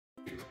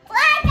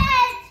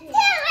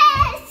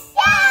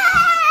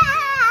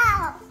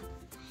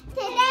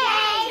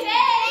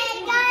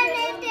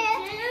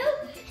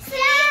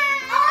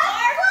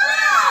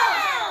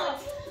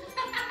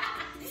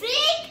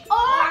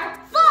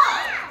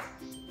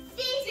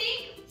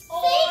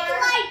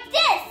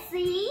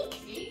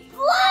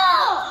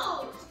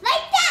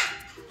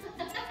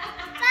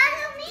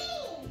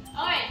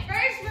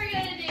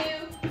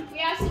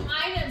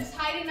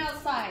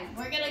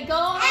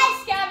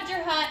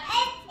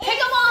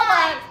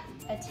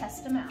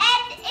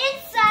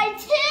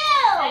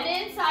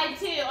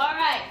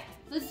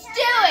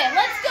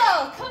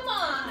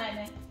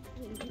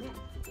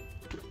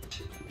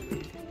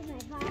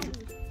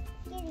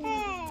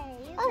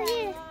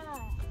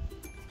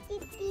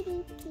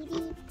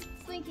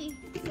Slinky.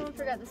 Someone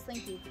forgot the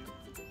Slinky.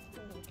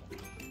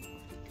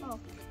 Oh,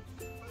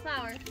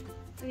 flower.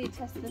 We need to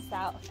test this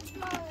out.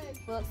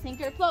 Will it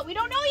sink or float? We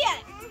don't know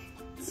yet.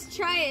 Let's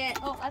try it.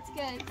 Oh, that's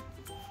good.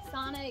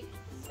 Sonic,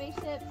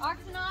 spaceship,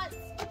 Octonauts.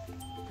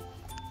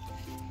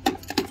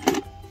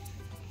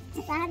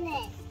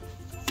 Sonic.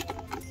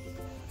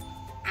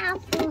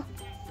 Apple.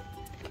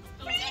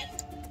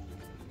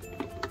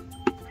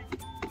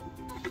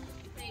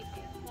 Thank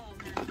you. Oh,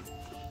 man.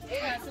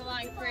 That's a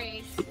long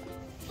phrase.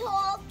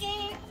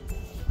 Okay.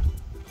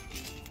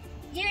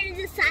 You're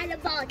the side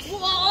of box. Whoa!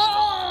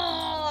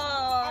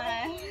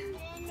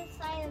 You're the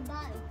side of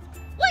box.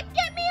 What?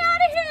 Get me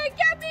out of here!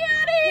 Get me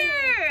out of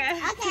here!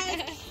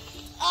 Okay.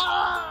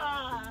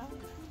 Ah!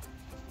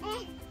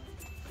 Okay.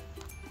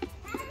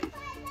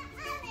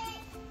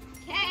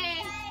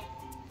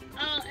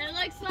 Oh, it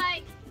looks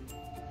like.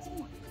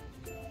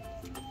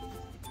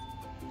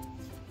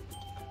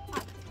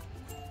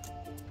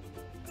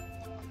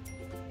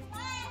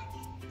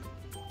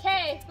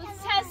 Okay,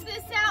 let's test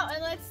this out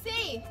and let's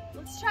see.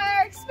 Let's try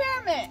our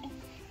experiment.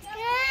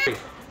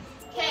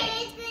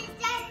 Okay.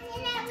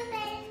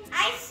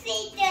 I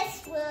see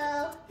this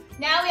will.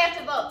 Now we have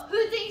to vote.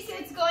 Who thinks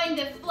it's going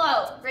to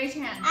float? Raise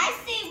your hand. I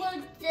see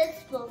this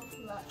will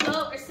float.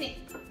 Float or sink?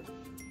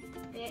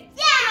 Yeah!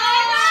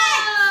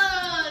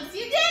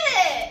 You did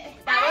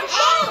it! That was A+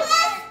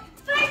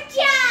 for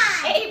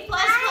John. A++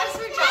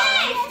 for John.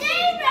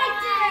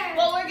 Right.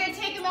 Well, we're gonna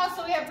take them out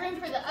so we have room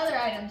for the other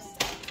items.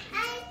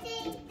 I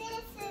think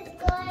this is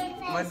going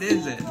to What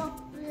is it?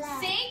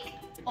 Sink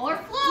or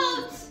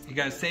float? You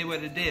gotta say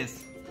what it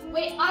is.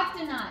 Wait,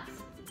 Octonauts.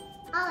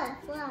 Oh, it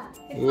floats.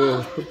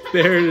 Whoa,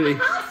 barely.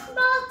 How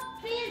small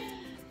is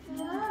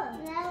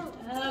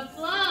float?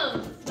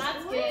 Floats.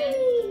 That's good.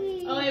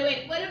 Oh,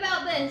 wait. What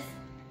about this?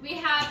 We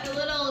have a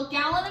little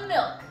gallon of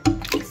milk.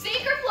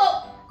 Sink or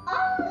float?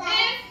 Oh,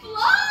 It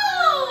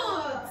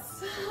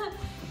floats!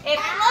 It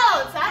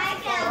floats.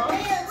 That's cool.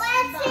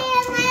 Let's see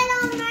a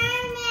Little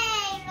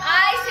Mermaid.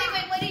 I say,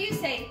 wait, what do you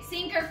say?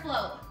 Sink or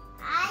float?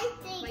 I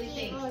What do you think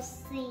think? it will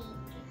sink.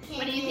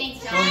 What do you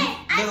think, Well,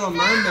 John? Little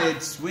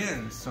Mermaid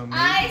swims, so maybe.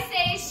 I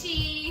say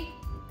she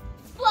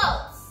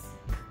floats.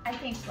 I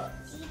think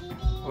floats.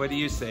 What do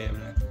you say,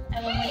 Evelyn?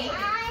 Evelyn, what do you I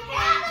think?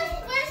 have a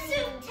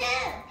swimsuit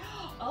too.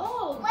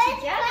 Oh, Let's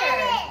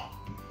together.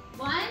 put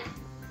 1,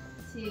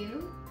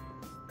 2,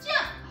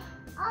 jump.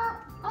 it.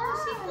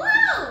 Oh, she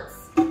floats.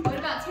 What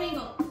about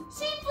Tangle?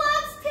 She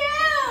floats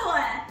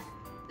too.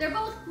 They're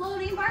both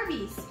floating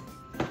Barbies.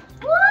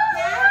 Woo!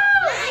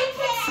 You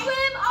can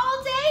swim all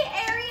day,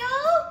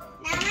 Ariel.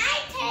 Now my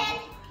turn.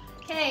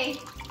 Okay.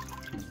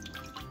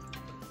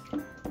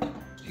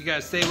 You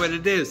gotta say what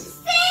it is.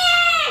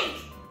 Sink!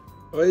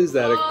 What is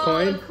that, a Oh,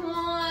 coin? A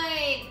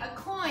coin. A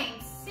coin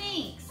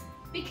sinks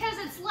because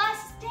it's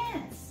less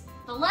dense.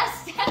 The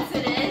less dense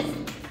it is,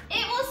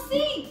 it will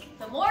sink.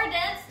 The more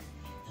dense,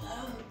 it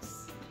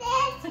floats.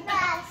 This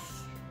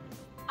bus.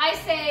 I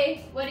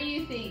say, what do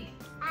you think?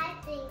 I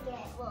think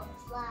it will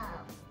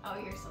float. Oh,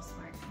 you're so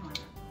smart. Come on.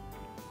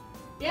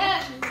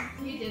 Yeah,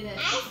 you did it.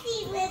 I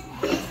see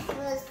with this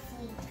will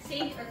sink.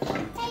 Sink or float?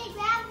 Hey,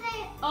 grab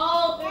it.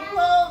 Oh, it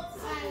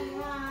floats.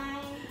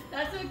 Alright.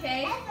 That's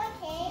okay. That's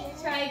okay.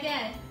 Try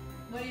again.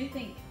 What do you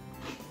think?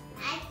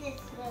 I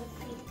just will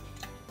sink.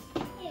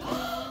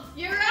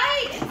 You're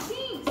right. It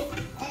sinks.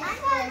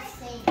 It will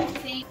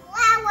sink. Sink.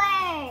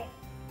 Flower.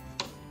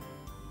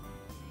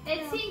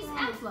 It sinks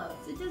and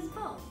floats. It does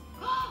both.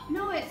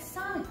 No, it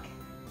sunk.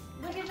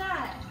 Look at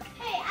that.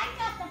 Hey, I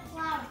got the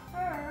flower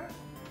first.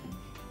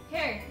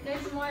 Here,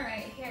 there's more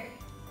right here.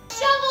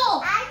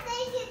 Shovel! I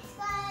think it's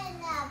fun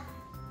enough.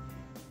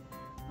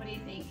 What do you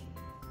think?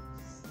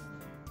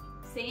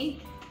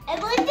 Sink?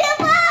 It will do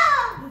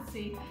both. Let's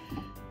see.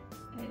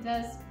 It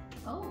does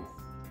both.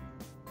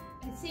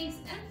 It sinks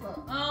and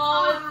floats.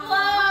 Oh, it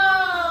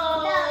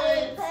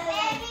floats!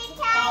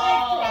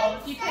 Oh,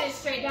 if you put it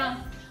straight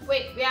down.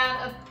 Wait, we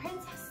have a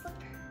princess slipper.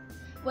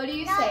 What do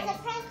you No, say? it's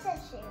a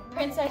princess shoe.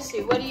 Princess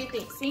shoe. What do you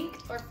think? Sink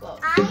or float?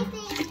 I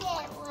think it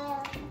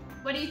will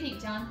What do you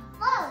think, John?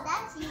 float.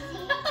 That's easy.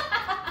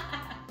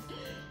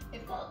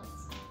 It floats.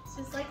 It's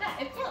just like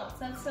that. It floats.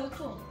 That's so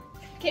cool.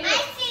 Okay, I wait.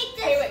 think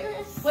Wait, this wait.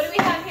 was. What do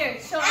we have here?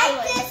 Show I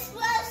Evelyn. just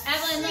will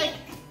Evelyn, sink.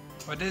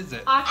 look. What is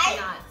it?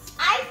 Octonauts.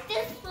 I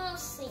just will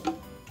sink.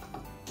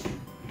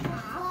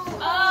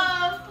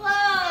 Oh,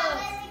 float.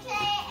 Let me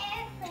try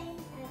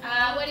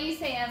airplane. What do you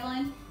say,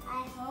 Evelyn?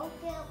 I hope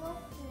it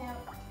will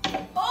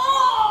float.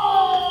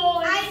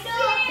 Oh, I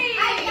know.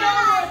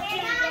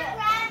 You're not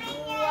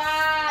grabbing your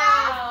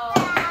Wow.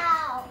 stuff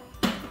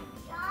now.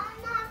 You're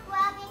not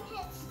grabbing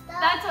his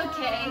stuff. That's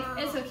okay. now.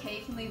 It's okay.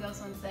 You can leave those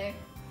ones there.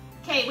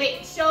 Okay,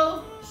 wait.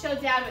 Show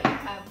Dad what you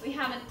have. We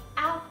have an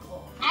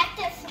apple. I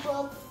just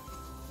will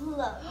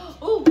float.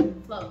 Ooh,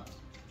 float.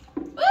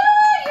 Ooh,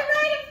 you're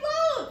right. It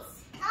floats.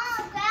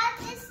 Oh, grab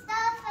this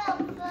stuff out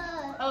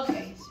first.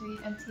 Okay, should we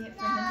empty it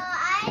for No, him?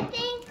 I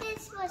think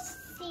this was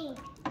sink.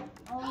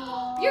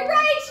 Oh. You're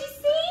right. She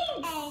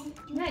sinks.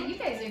 And Yeah, you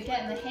guys are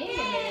getting the hang of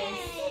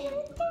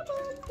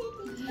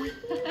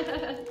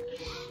this.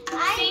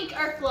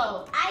 or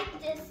float? I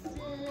just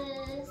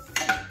sink.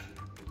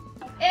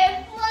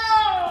 It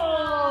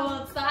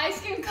floats. The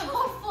ice cream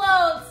cone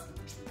floats.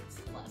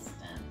 It's less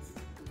dense.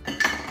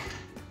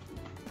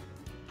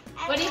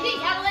 What do you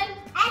think, Evelyn?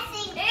 I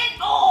think It.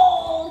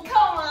 Oh,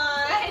 come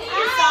on!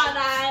 You saw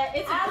that.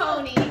 It's a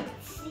pony.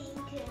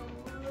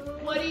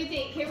 What do you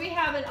think? Here we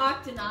have an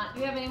octonaut. Do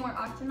you have any more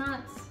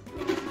octonauts?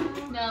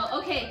 No.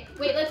 Okay.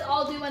 Wait. Let's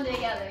all do one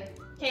together.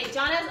 Okay.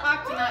 John has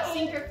octonaut.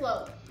 Sink or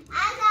float?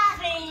 I got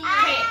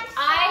Okay.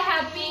 I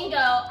have bingo.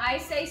 I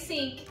say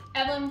sink.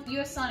 Evelyn, you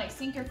have Sonic.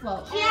 Sink or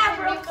float? Yeah, I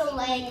broke a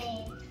leg.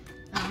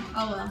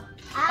 Oh well.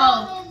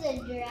 I was a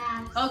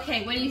giraffe.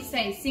 Okay. What do you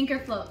say? Sink or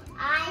float?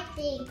 I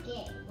think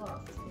it will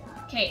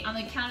float. Okay. On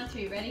the count of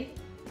 3. Ready?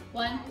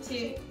 1,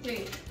 2,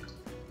 3.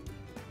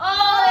 Oh,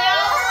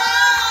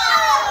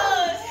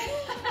 float!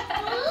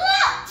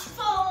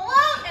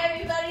 Float,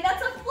 everybody.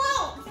 That's a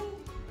float.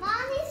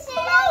 Mommy said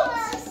Float.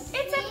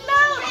 It's a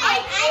float. I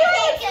knew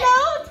it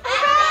float.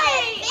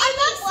 Hooray! I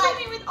love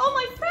swimming with all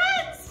my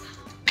friends.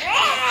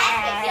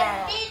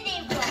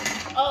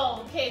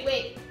 Oh, okay.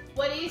 Wait.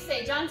 What do you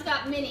say? John's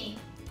got mini.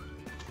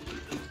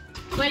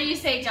 What do you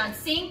say, John?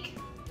 Sink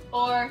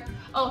or...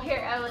 Oh, here,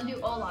 Evelyn, do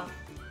Olaf.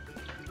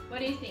 What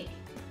do you think?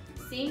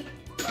 Sink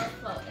or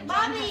float? And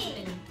John has Mommy.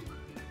 mini.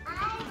 I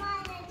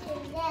wanted to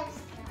this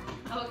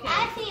one. Okay.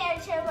 I think I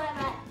should want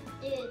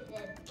to do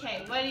this.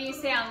 Okay, what do you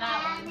say on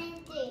that one?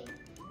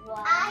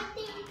 I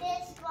think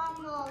this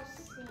one will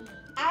sink.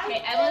 Okay,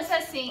 Evelyn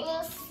says sink.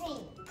 Will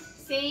sink.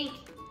 Sink,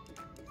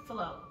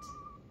 float.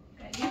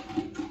 Ready?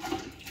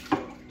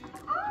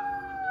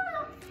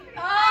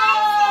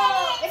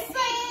 Oh, it's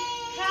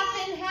like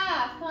half and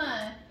half,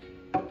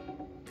 huh?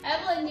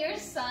 Evelyn, you're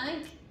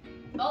sunk.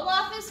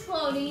 Olaf is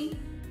floating.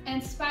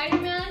 And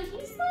Spider-Man,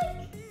 he's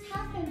like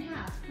half and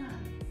half,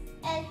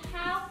 huh? And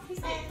how?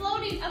 He's like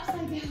floating upside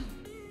down.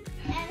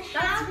 And That's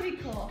how? pretty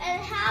cool.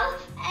 And how?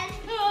 And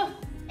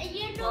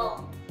you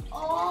know,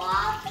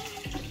 Olaf,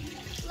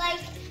 like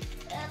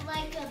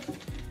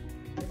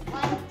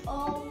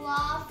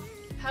Olaf,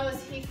 How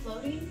is he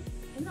floating?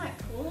 Isn't that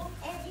cool?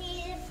 and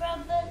he's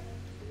from the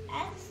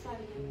X-Men.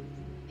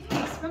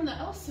 Yeah, he's from the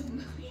Elsa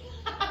movie.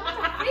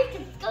 What is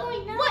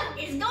going on? What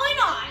is going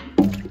on?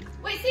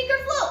 Wait, sink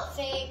or float?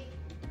 Sink.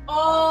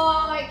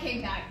 Oh, it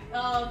came back.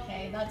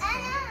 Okay, that's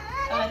cool.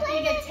 I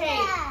think a tape.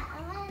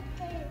 I want to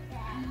play with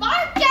that.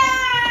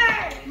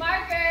 Marker!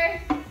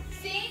 Marker.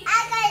 Sink I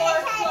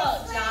or gotta float,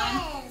 try John?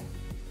 to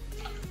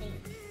swim.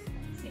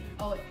 Sink.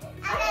 Oh, it floats.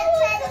 I gotta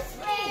try to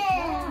swim.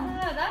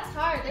 Yeah, that's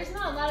hard. There's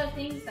not a lot of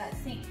things that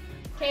sink.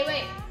 Okay,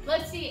 wait.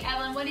 Let's see,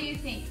 Evelyn. What do you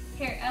think?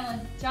 Here,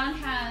 Evelyn. John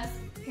has.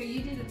 Here,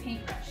 you do the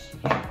paintbrush.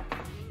 Here.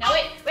 Now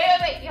wait.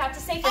 You have to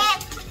sink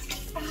it.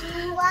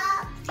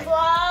 What?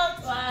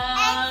 Float.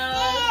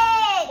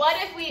 I What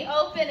if we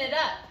open it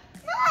up?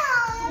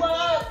 No,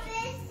 Float.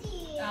 it's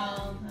fishy. Oh,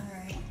 all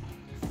right.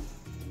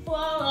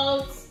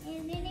 Floats.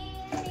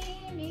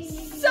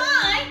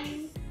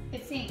 Sunk.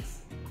 It sinks.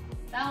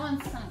 That one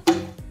sunk.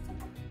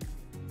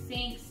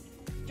 Sinks.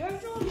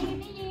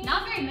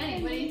 Not very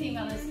many. What do you think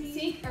about this?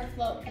 Sink or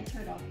float a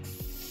turtle?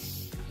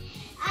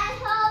 I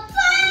hope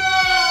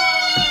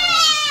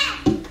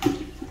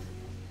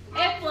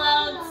It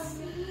floats.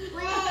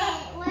 Wait,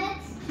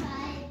 let's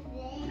try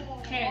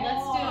this. Here,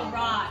 let's do a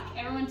rock.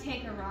 Everyone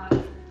take a rock.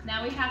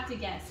 Now we have to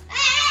guess.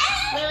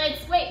 Will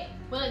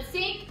it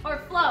sink or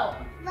float?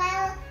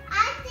 Well,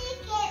 I think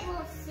it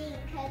will sink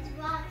because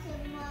rocks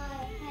are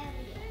more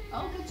heavier.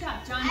 Oh, good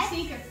job. John,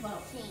 sink or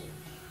float? Sink.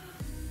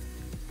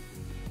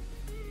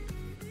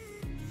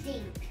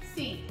 Sink.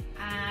 Sink.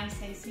 I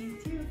say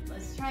sink too.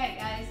 Let's try it,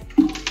 guys.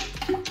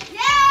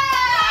 Yeah!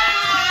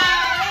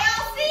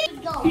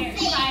 Go. Here,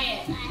 try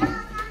it.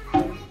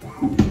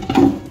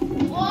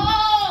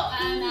 Whoa!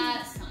 And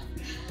that sunk.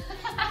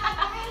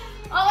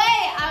 Oh,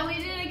 wait.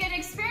 We did a good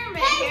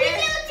experiment Hey, we here.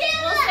 don't do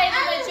We'll that. say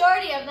the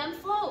majority of them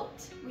float.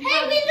 We Hey,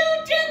 have we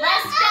don't do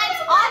less that.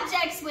 dense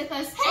objects with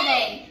us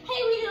today.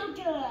 Hey, we don't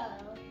do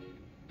that.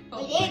 Oh,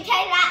 We need to take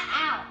that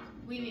out.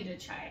 we need to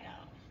try it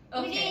out.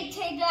 We Okay. need to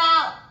take that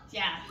out.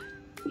 Yeah.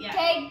 Yeah.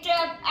 Take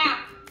them out.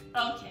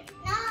 Okay.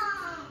 No.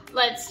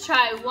 Let's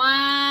try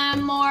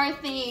one more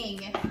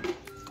thing.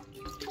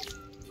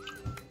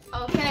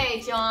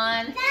 Okay,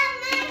 John. Not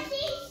my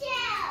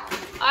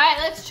seashell. All right,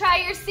 let's try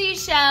your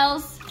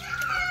seashells.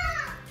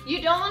 You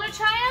don't want to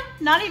try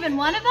them? Not even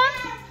one of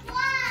them?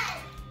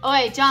 Oh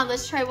wait, John,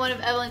 let's try one of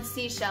Evelyn's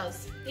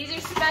seashells. These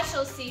are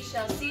special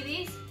seashells. See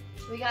these?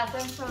 We got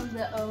them from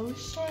the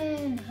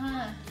ocean,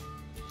 huh?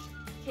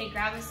 Okay,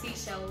 grab a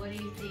seashell. What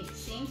do you think?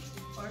 Sink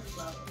or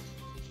float?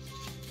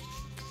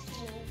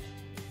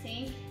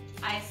 Sink?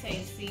 I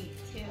say sink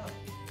too.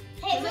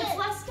 Hey, Because it's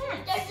look. less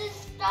dense. There's a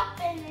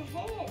stuff in the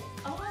head.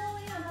 Oh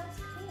yeah, that's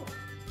cool.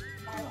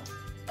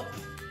 Oh,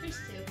 there's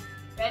two.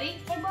 Ready?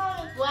 Hey,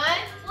 Mommy.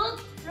 One.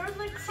 Look, there's a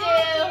Two.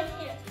 crack in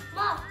here.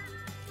 Look.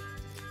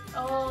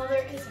 Oh,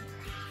 there is a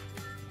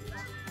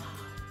crack. Wow,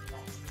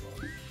 that's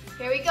cool.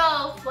 Here we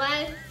go. 1,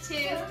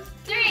 2,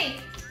 3.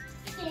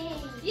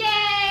 Sink.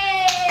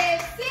 Yay!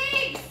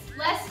 6.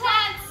 Less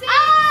than 6.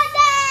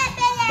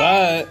 Oh,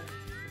 But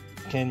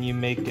can you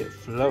make it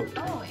float?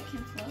 Oh, it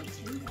can float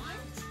too. What?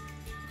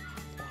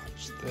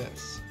 Watch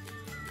this.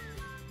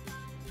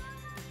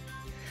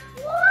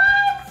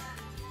 What?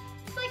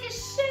 It's like a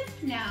ship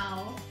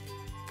now.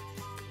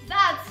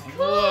 That's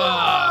cool.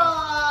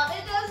 Whoa.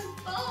 It does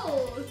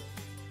both.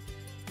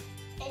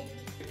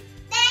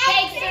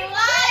 Thanks for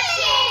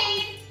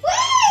watching.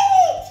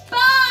 Wait!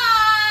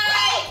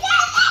 Bye.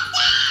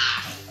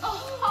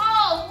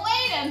 Oh,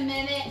 wait a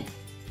minute.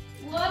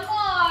 One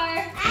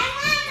more.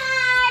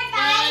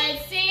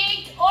 Let's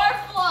sink or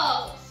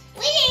float.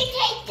 We need to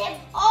take them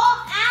all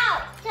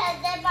out because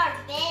they are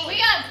big. We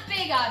got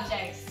big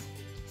objects.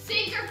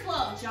 Sink or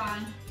float,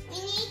 John? We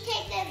need to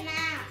take them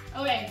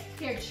out. Okay,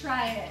 here,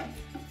 try it.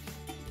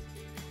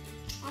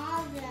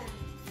 All of them.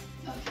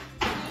 Okay.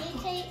 Can you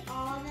take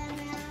all of them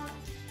out?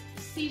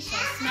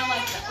 Seashells smell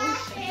like the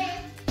ocean.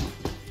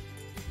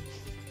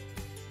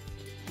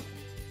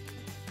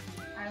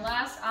 Our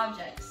last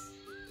objects.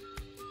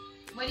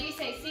 What do you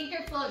say, sink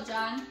or float,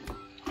 John?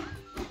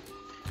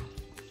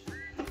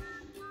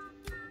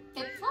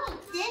 It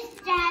floats. This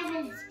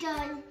dad is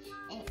going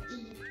and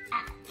eat a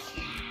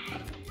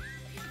cat.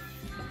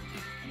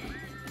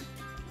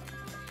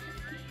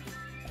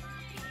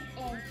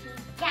 And he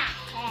got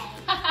him.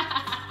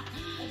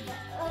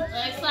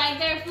 Looks like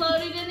they're floating.